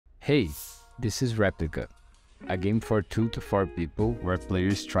Hey, this is Replica, a game for 2 to 4 people where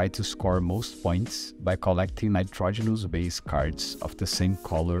players try to score most points by collecting nitrogenous base cards of the same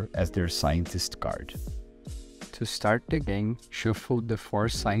color as their scientist card. To start the game, shuffle the 4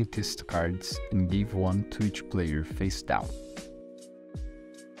 scientist cards and give one to each player face down.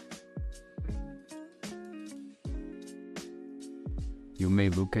 You may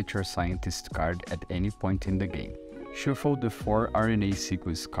look at your scientist card at any point in the game. Shuffle the 4 RNA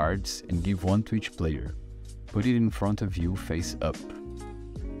sequence cards and give one to each player. Put it in front of you face up.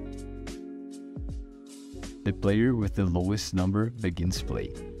 The player with the lowest number begins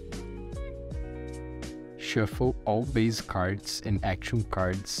play. Shuffle all base cards and action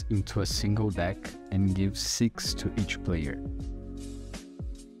cards into a single deck and give 6 to each player.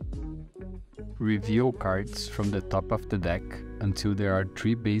 Reveal cards from the top of the deck until there are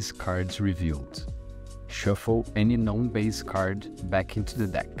 3 base cards revealed. Shuffle any non-base card back into the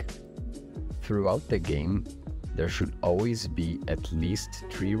deck. Throughout the game, there should always be at least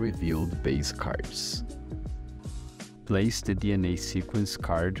 3 revealed base cards. Place the DNA sequence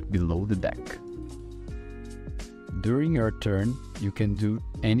card below the deck. During your turn, you can do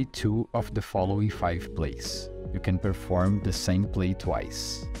any 2 of the following 5 plays. You can perform the same play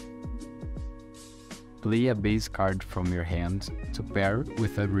twice. Play a base card from your hand to pair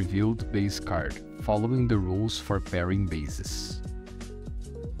with a revealed base card, following the rules for pairing bases.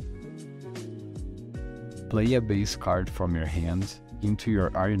 Play a base card from your hand into your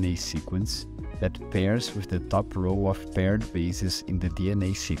RNA sequence that pairs with the top row of paired bases in the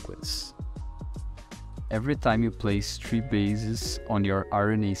DNA sequence. Every time you place 3 bases on your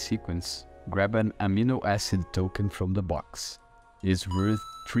RNA sequence, grab an amino acid token from the box. It is worth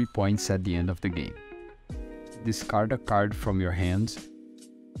 3 points at the end of the game. Discard a card from your hand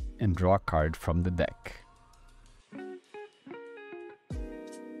and draw a card from the deck.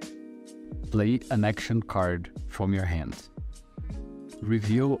 Play an action card from your hand.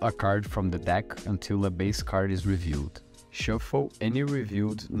 Reveal a card from the deck until a base card is revealed. Shuffle any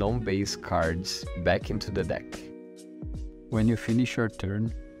revealed non-base cards back into the deck. When you finish your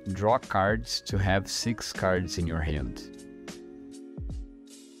turn, draw cards to have 6 cards in your hand.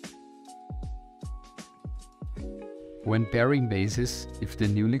 When pairing bases, if the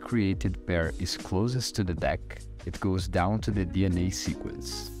newly created pair is closest to the deck, it goes down to the DNA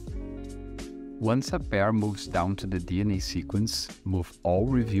sequence. Once a pair moves down to the DNA sequence, move all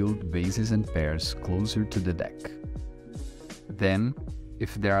revealed bases and pairs closer to the deck. Then,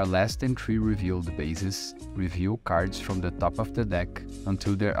 if there are less than 3 revealed bases, reveal cards from the top of the deck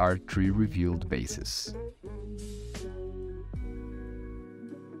until there are 3 revealed bases.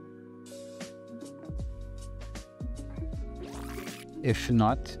 If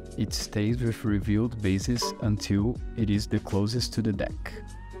not, it stays with revealed bases until it is the closest to the deck.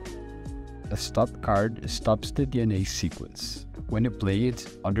 A stop card stops the DNA sequence. When you play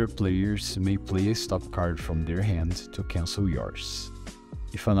it, other players may play a stop card from their hand to cancel yours.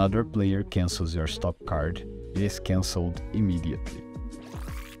 If another player cancels your stop card, it is cancelled immediately.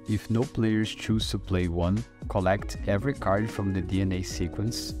 If no players choose to play one, collect every card from the DNA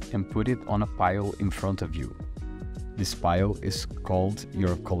sequence and put it on a pile in front of you. This pile is called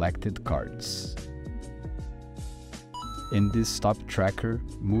your collected cards. In this stop tracker,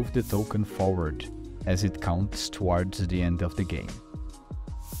 move the token forward as it counts towards the end of the game.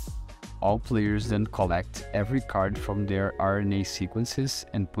 All players then collect every card from their RNA sequences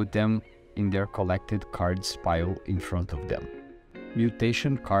and put them in their collected cards pile in front of them.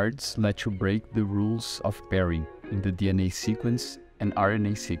 Mutation cards let you break the rules of pairing in the DNA sequence and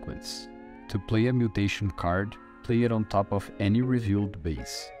RNA sequence. To play a mutation card, play it on top of any revealed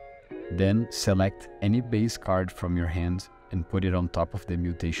base. Then select any base card from your hand and put it on top of the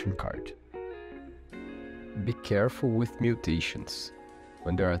mutation card. Be careful with mutations.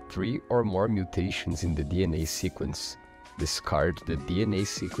 When there are 3 or more mutations in the DNA sequence, discard the DNA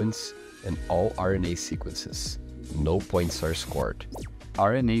sequence and all RNA sequences. No points are scored.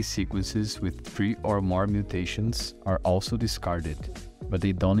 RNA sequences with 3 or more mutations are also discarded, but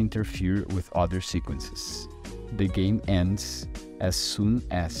they don't interfere with other sequences. The game ends as soon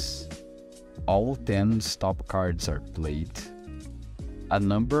as all 10 stop cards are played, a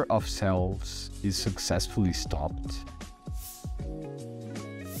number of cells is successfully stopped,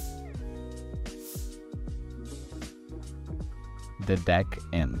 the deck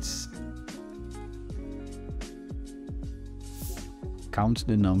ends. Count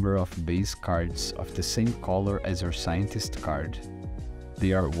the number of base cards of the same color as your scientist card.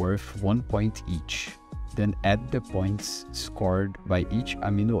 They are worth 1 point each. Then add the points scored by each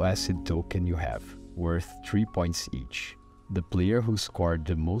amino acid token you have, worth 3 points each. The player who scored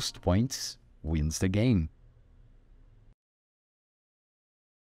the most points wins the game.